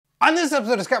On this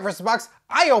episode of ScottVsBox,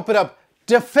 I open up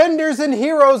Defenders and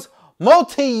Heroes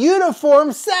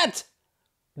multi-uniform set.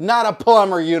 Not a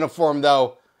plumber uniform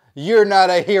though. You're not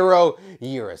a hero,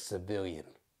 you're a civilian.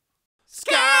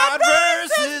 ScottVsBox!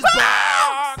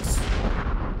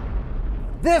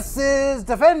 This is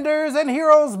Defenders and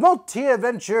Heroes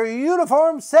multi-adventure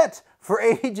uniform set for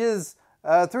ages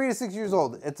 3 to 6 years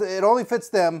old. It only fits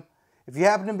them. If you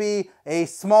happen to be a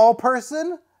small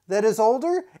person that is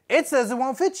older, it says it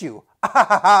won't fit you.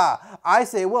 I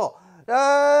say it will.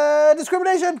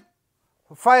 Discrimination.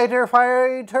 Fighter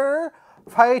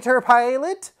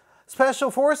pilot,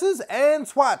 special forces, and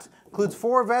SWAT. Includes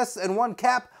 4 vests and 1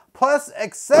 cap, plus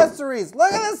accessories.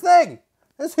 Look at this thing.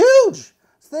 It's huge.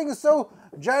 This thing is so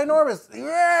ginormous.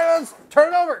 Yeah, let's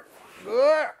turn it over.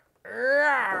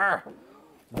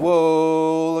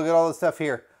 Whoa, look at all this stuff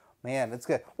here. Man, it's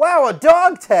good. Wow, a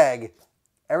dog tag.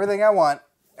 Everything I want.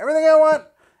 Everything I want.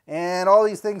 And all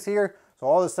these things here. So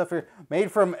all this stuff here,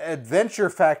 made from Adventure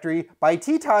Factory by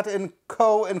T-Tot and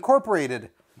Co. Incorporated.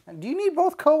 Do you need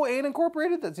both Co. and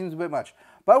Incorporated? That seems a bit much.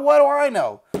 But what do I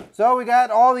know? So we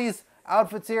got all these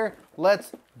outfits here.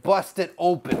 Let's bust it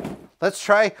open. Let's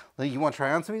try. You want to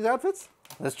try on some of these outfits?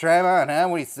 Let's try them on, huh?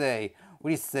 What do you say? What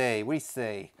do you say? What do you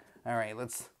say? All right,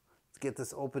 let's get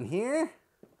this open here.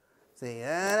 Say,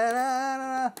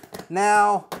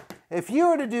 Now, if you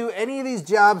were to do any of these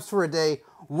jobs for a day,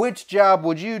 which job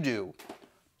would you do?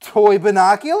 Toy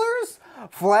binoculars?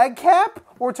 Flag cap?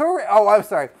 Or toy... Oh, I'm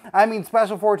sorry. I mean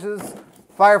special forces,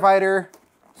 firefighter,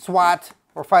 SWAT,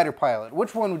 or fighter pilot.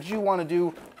 Which one would you want to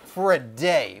do for a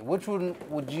day? Which one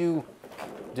would you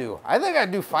do? I think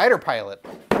I'd do fighter pilot.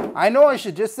 I know I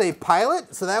should just say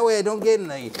pilot, so that way I don't get in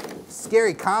a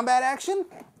scary combat action.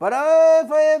 But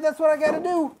if that's what I gotta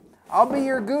do, I'll be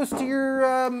your goose to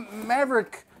your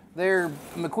Maverick there,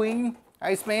 McQueen,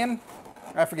 Iceman.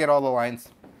 I forget all the lines.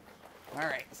 All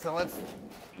right, so let's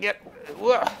get,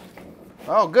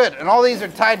 oh good, and all these are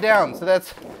tied down, so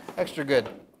that's extra good.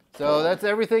 So that's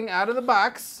everything out of the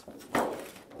box. All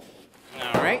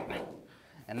right,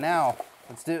 and now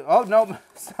let's do, oh no,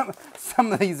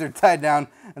 some of these are tied down,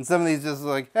 and some of these just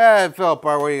like, it fell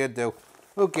apart, what are you gonna do?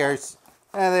 Who cares?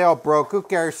 They all broke, who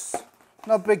cares?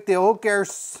 No big deal, who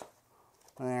cares?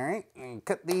 All right, and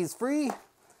cut these free,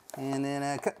 and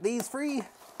then cut these free.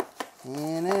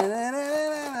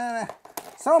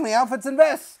 So many outfits and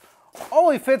vests.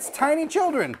 Only fits tiny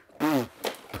children.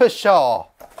 Pshaw.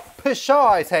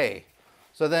 Pshaw, I say.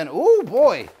 So then, oh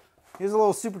boy. Here's a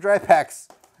little super dry packs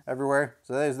everywhere.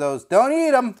 So there's those. Don't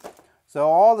eat them. So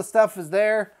all the stuff is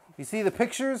there. You see the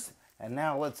pictures. And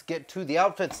now let's get to the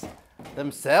outfits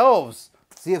themselves.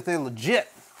 See if they're legit.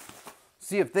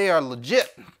 See if they are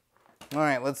legit. All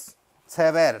right, let's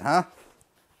have at it, huh?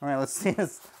 All right, let's see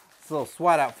this little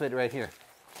SWAT outfit right here.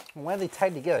 Why are they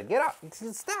tied together? Get up.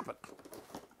 Stop it.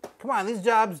 Come on, these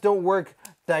jobs don't work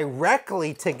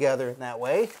directly together in that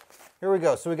way. Here we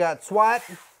go. So we got SWAT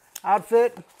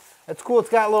outfit. That's cool. It's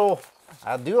got little,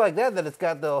 I do like that it's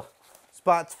got the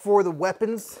spots for the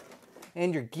weapons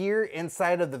and your gear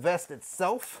inside of the vest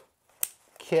itself.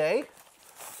 Okay.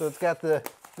 So it's got the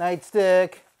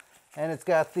nightstick, and it's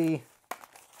got the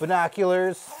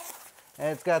binoculars, and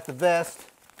it's got the vest.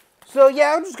 So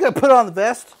yeah, I'm just gonna put on the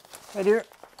vest right here.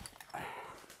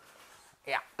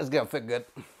 Yeah, it's gonna fit good.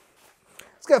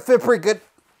 It's gonna fit pretty good.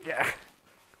 Yeah,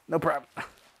 no problem.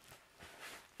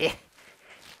 Yeah,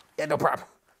 no problem.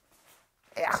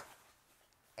 Yeah,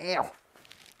 ew.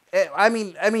 I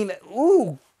mean,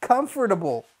 ooh,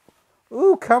 comfortable.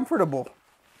 Ooh, comfortable.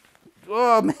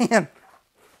 Oh man,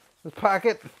 this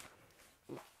pocket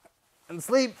and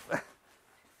sleep.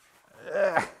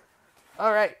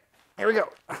 All right, here we go.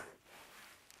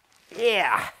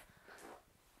 Yeah.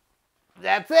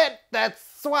 That's it. That's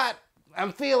SWAT.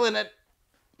 I'm feeling it.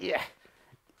 Yeah.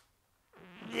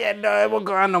 Yeah, no, I won't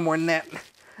go on no more than that.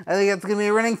 I think that's going to be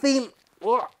a running theme.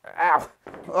 Oh, ow.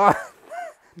 Oh.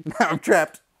 Now I'm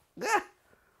trapped.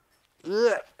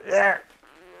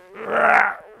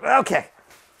 Okay.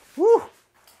 Woo.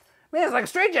 Man, it's like a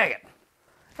straitjacket.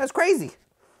 That's crazy.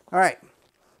 All right.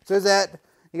 So there's that.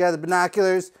 You got the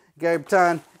binoculars. You got your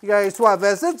baton. You got your SWAT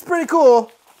vest. That's pretty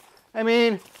cool. I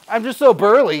mean, I'm just so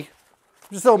burly.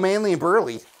 I'm just so manly and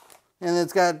burly. And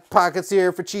it's got pockets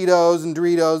here for Cheetos and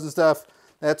Doritos and stuff.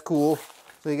 That's cool.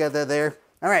 So you got that there.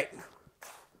 All right.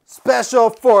 Special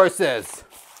Forces.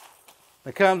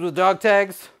 It comes with dog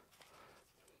tags.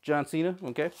 John Cena,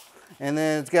 okay. And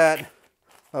then it's got a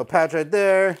little pouch right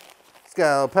there. It's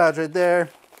got a little pouch right there.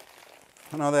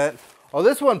 And all that. Oh,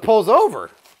 this one pulls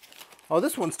over. Oh,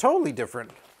 this one's totally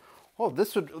different. Oh,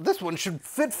 this one should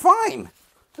fit fine.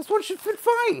 This one should fit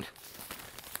fine.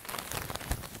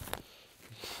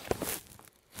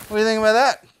 What do you think about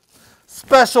that?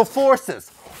 Special Forces.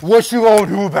 What you gonna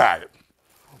do about it?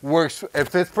 Works, it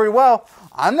fits pretty well.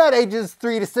 I'm not ages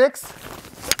 3 to 6.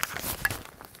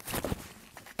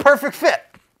 Perfect fit.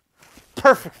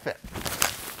 Perfect fit.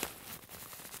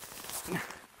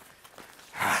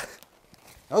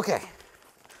 Okay.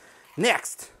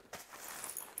 Next,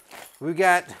 we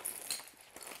got,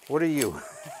 what are you?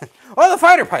 Oh, the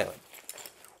fighter pilot.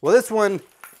 Well, this one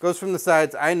goes from the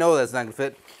sides. I know that's not gonna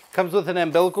fit. Comes with an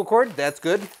umbilical cord, that's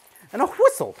good. And a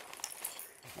whistle.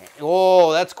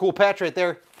 Oh, that's a cool patch right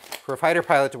there for a fighter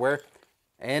pilot to wear.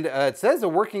 And it says a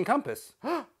working compass.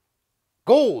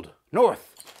 Gold,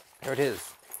 north. There it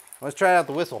is. Let's try out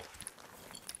the whistle.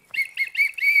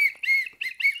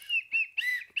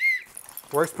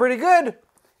 Works pretty good.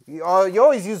 You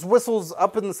always use whistles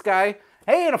up in the sky.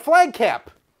 Hey, and a flag cap.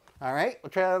 All right,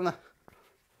 we'll try it on the...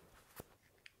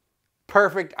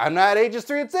 Perfect. I'm not ages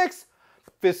 3 and 6.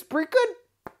 Fits pretty good.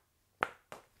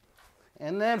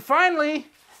 And then finally,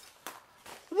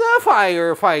 the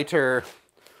firefighter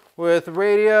with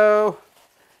radio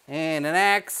and an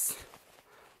axe.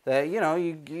 That, you know,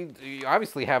 you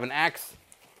obviously have an axe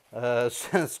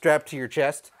strapped to your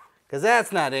chest, because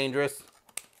that's not dangerous.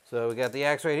 So we got the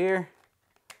axe right here.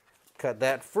 Cut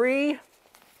that free.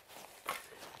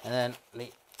 And then,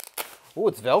 oh,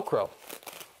 it's Velcro.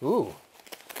 Ooh,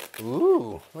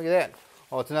 look at that.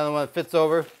 Oh, it's another one that fits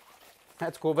over.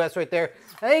 That's a cool vest right there.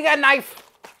 And then you got a knife.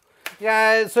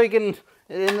 Yeah, so you can,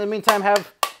 in the meantime,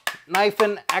 have knife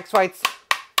and axe fights.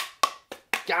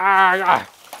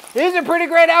 These are pretty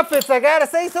great outfits, I gotta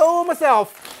say so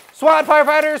myself. SWAT,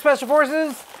 firefighter, special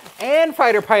forces, and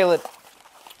fighter pilot.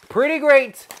 Pretty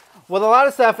great with a lot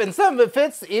of stuff, and some of it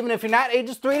fits even if you're not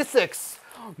ages 3 to 6.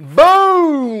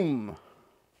 Boom!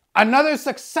 Another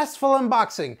successful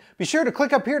unboxing. Be sure to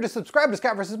click up here to subscribe to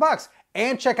ScottVsBox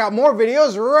and check out more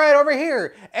videos right over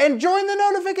here. And join the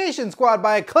notification squad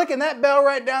by clicking that bell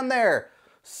right down there.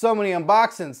 So many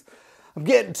unboxings. I'm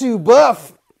getting too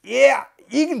buff. Yeah,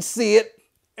 you can see it.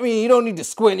 I mean, you don't need to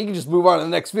squint. You can just move on to the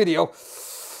next video.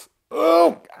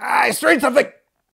 Oh, I strained something.